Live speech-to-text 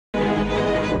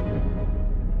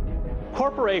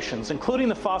corporations, including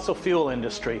the fossil fuel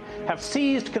industry, have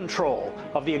seized control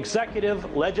of the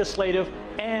executive, legislative,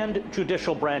 and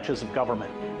judicial branches of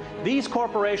government. These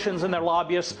corporations and their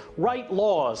lobbyists write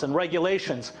laws and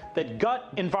regulations that gut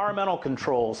environmental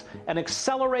controls and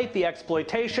accelerate the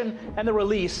exploitation and the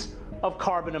release of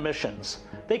carbon emissions.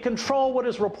 They control what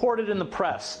is reported in the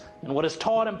press and what is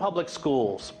taught in public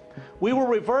schools. We will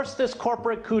reverse this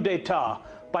corporate coup d'etat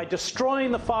by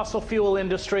destroying the fossil fuel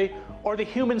industry, or the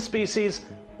human species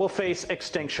will face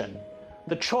extinction.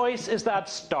 The choice is that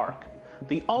stark.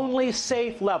 The only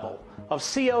safe level of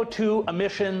CO2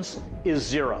 emissions is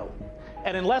zero.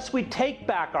 And unless we take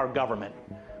back our government,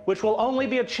 which will only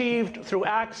be achieved through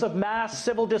acts of mass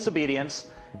civil disobedience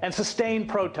and sustained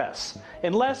protests,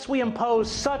 unless we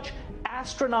impose such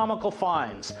astronomical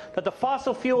fines that the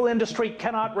fossil fuel industry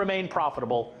cannot remain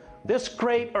profitable, this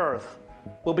great Earth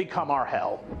will become our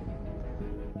hell.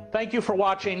 Thank you for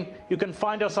watching. You can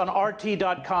find us on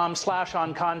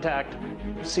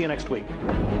rt.com/oncontact. See you next week.